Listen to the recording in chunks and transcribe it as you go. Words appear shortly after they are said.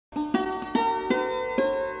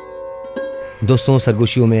दोस्तों,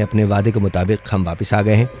 सरगोशियों में अपने वादे के मुताबिक हम वापस आ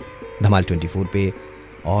गए हैं धमाल 24 पे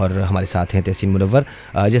और हमारे साथ हैं तहसीन मुनव्वर।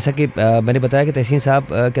 जैसा कि मैंने बताया कि तहसीन साहब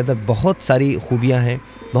के अंदर बहुत सारी खूबियाँ हैं,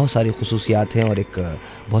 बहुत सारी खुसूसियात हैं और एक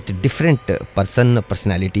बहुत डिफरेंट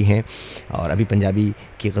पर्सनालिटी हैं। और अभी पंजाबी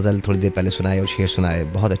की गज़ल थोड़ी देर पहले सुनाए और शेर सुनाए,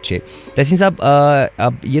 बहुत अच्छे। तहसीन साहब,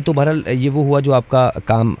 अब ये तो बहरहाल ये वो हुआ जो आपका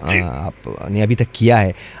काम आपने अभी तक किया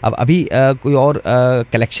है। अब अभी कोई और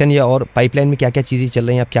कलेक्शन या और पाइपलाइन में क्या क्या चीज़ें चल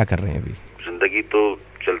रही हैं, आप क्या कर रहे हैं अभी? जिंदगी तो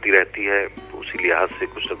चलती रहती है, उसी लिहाज से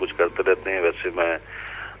कुछ न कुछ करते रहते हैं। वैसे मैं,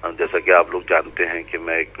 जैसा कि आप लोग जानते हैं कि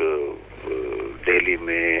मैं एक दिल्ली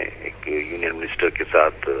में एक यूनियन मिनिस्टर के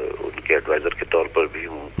साथ उनके एडवाइजर के तौर पर भी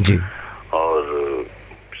हूँ और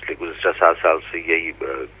पिछले गुज़श्ता 7 साल से यही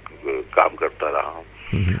काम करता रहा हूँ।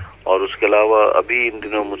 और उसके अलावा अभी इन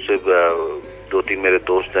दिनों मुझसे 2-3 मेरे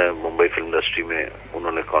दोस्त हैं मुंबई फिल्म इंडस्ट्री में,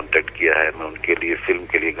 उन्होंने कांटेक्ट किया है, मैं उनके लिए फिल्म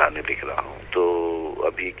के लिए गाने लिख रहा हूँ। तो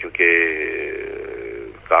अभी क्योंकि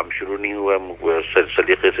काम शुरू नहीं हुआ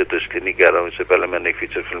सलीके से, तो इसलिए नहीं कह रहा हूँ। इससे पहले मैंने एक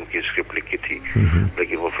फीचर फिल्म की स्क्रिप्ट लिखी थी,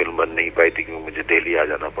 लेकिन वो फिल्म बन नहीं पाई थी क्योंकि मुझे दिल्ली आ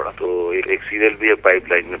जाना पड़ा। तो एक सीरियल भी है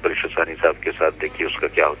पाइपलाइन में परिशद सानी साहब के साथ, देखिए उसका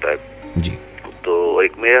क्या होता है जी। तो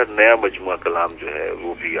एक मेरा नया मजमुआ कलाम जो है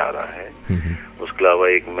वो भी आ रहा है। उसके अलावा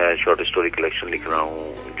एक मैं शॉर्ट स्टोरी कलेक्शन लिख रहा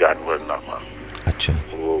हूँ, जानवर नामा। अच्छा।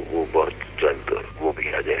 वो बहुत जल्द वो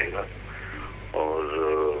भी आ जाएगा। और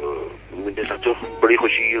मुझे सबसे बड़ी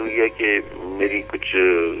खुशी हुई है कि मेरी कुछ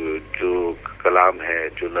जो कलाम है,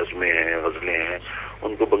 जो नज़में हैं, गज़लें हैं,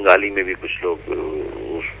 उनको बंगाली में भी कुछ लोग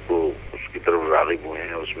उसकी तरफ राग़िब हुए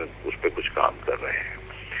हैं, उस पर कुछ काम कर रहे हैं।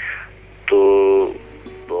 तो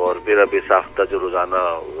और मेरा बेसाख्ता जो रोजाना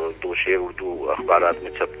 2 शेर उर्दू अखबारात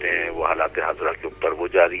में छपते हैं, वो हालात हाज़रा के ऊपर वो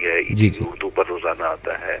जारी है। उर्दू पर रोजाना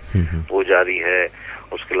आता है, वो जारी है।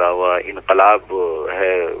 उसके अलावा इनकलाब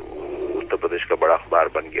है, उत्तर प्रदेश का बड़ा अखबार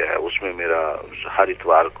बन गया है, उसमें मेरा हर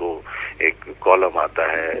इतवार को एक कॉलम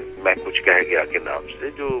आता है, मैं कुछ कह गया के नाम से,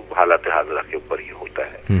 जो हालात हाज़रा के ऊपर ही होता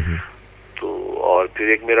है। तो और फिर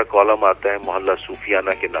एक मेरा कॉलम आता है मोहल्ला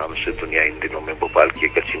सूफियाना के नाम से, दुनिया इन दिनों में भोपाल की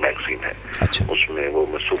एक अच्छी मैगजीन है। अच्छा। उसमें वो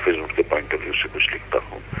मैं सूफीज़्म के पॉइंट ऑफ व्यू से कुछ लिखता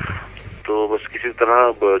हूँ। तो बस किसी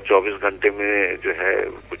तरह 24 घंटे में जो है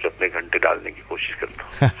कुछ अपने घंटे डालने की कोशिश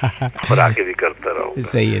करता हूँ और आगे भी करता रहूँगा।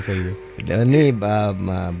 सही है, सही है। नहीं,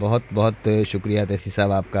 बहुत बहुत शुक्रिया तहसीन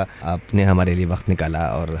साहब आपका, आपने हमारे लिए वक्त निकाला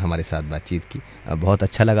और हमारे साथ बातचीत की। बहुत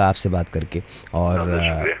अच्छा लगा आपसे बात करके।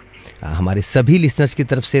 और हमारे सभी लिसनर्स की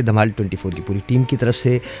तरफ से, धमाल 24 की पूरी टीम की तरफ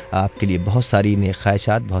से आपके लिए बहुत सारी नेक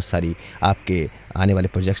ख्वाहिशात, बहुत सारी आपके आने वाले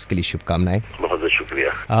प्रोजेक्ट्स के लिए शुभकामनाएं। बहुत बहुत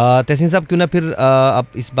शुक्रिया। तहसीन साहब, क्यों ना फिर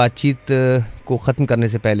आप इस बातचीत को ख़त्म करने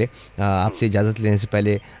से पहले, आपसे इजाज़त लेने से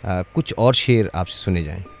पहले कुछ और शेर आपसे सुने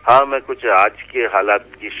जाएं। हाँ, मैं कुछ आज के हालात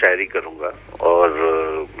की शायरी करूँगा और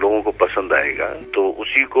लोगों को पसंद आएगा, तो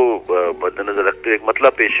उसी को मद्देनजर रखते हुए एक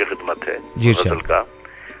मतलब पेश खिदमत है गज़ल का।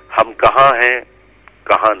 हम कहाँ हैं,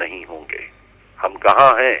 कहाँ नहीं होंगे, हम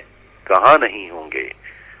कहाँ हैं, कहाँ नहीं होंगे,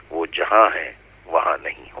 वो जहाँ है वहाँ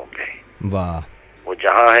नहीं होंगे। वाह। वो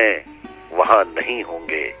जहाँ है वहाँ नहीं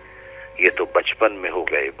होंगे, ये तो बचपन में हो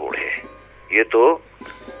गए बूढ़े, ये तो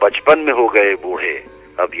बचपन में हो गए बूढ़े,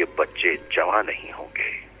 अब ये बच्चे जवां नहीं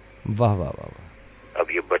होंगे। वाह वाह वाह।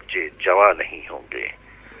 अब ये बच्चे जवां नहीं होंगे,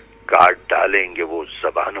 काट डालेंगे वो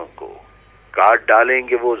ज़बानों को, काट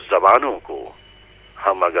डालेंगे वो ज़बानों को,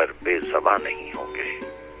 हम अगर बेज़बां नहीं होंगे।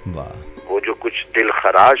 वाह। वो जो कुछ दिल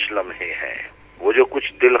खराश लम्हे हैं, वो जो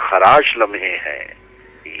कुछ दिल खराश लम्हे हैं,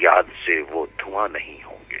 याद से वो धुआं नहीं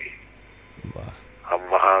होंगे। वाह। हम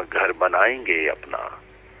वहाँ घर बनाएंगे अपना,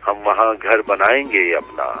 हम वहाँ घर बनाएंगे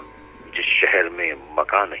अपना, जिस शहर में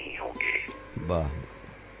मकान नहीं होंगे। वाह।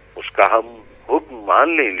 उसका हम हुक्म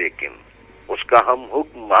मान ले लेकिन, उसका हम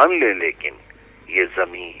हुक्म मान ले लेकिन, ये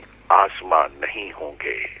जमीन आसमान नहीं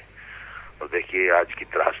होंगे। और देखिए आज की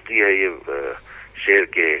त्रासदी है ये शेर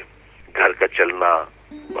के, घर का चलना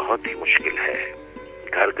बहुत ही मुश्किल है,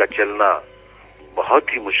 घर का चलना बहुत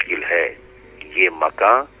ही मुश्किल है, ये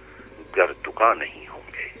मकान घर दुकान नहीं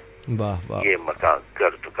होंगे। वाह वाह। ये मकान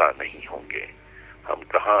घर दुकान नहीं होंगे, हम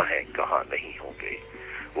कहाँ हैं, कहाँ नहीं होंगे,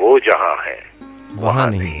 वो जहाँ है वहाँ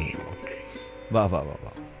नहीं होंगे। वाह वाह वाह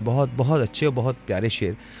वाह। बहुत बहुत अच्छे और बहुत प्यारे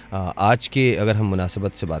शेर आज के, अगर हम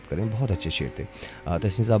मुनासिबत से बात करें, बहुत अच्छे शेर थे।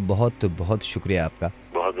 तहसीन साहब, बहुत बहुत शुक्रिया आपका।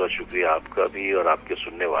 बहुत बहुत शुक्रिया आपका भी और आपके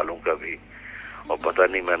सुनने वालों का भी। और पता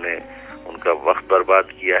नहीं मैंने उनका वक्त बर्बाद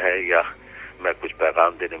किया है या मैं कुछ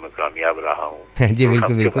पैगाम देने में कामयाब रहा हूँ। जी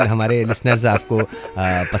बिल्कुल बिल्कुल, हमारे लिसनर्स आपको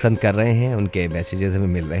पसंद कर रहे हैं, उनके मैसेजेस हमें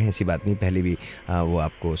मिल रहे हैं, ऐसी बात नहीं, पहले भी वो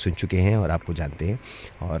आपको सुन चुके हैं और आपको जानते हैं।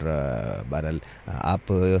 और बहरहाल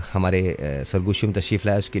आप हमारे सरगोशी में तशरीफ़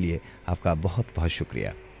लाए, उसके लिए आपका बहुत बहुत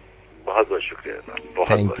शुक्रिया। बहुत बहुत शुक्रिया।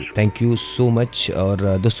 Thank you so much.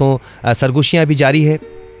 और दोस्तों, सरगोशियाँ अभी जारी है,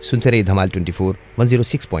 सुनते रहिए धमाल 24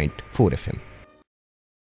 106.4 FM।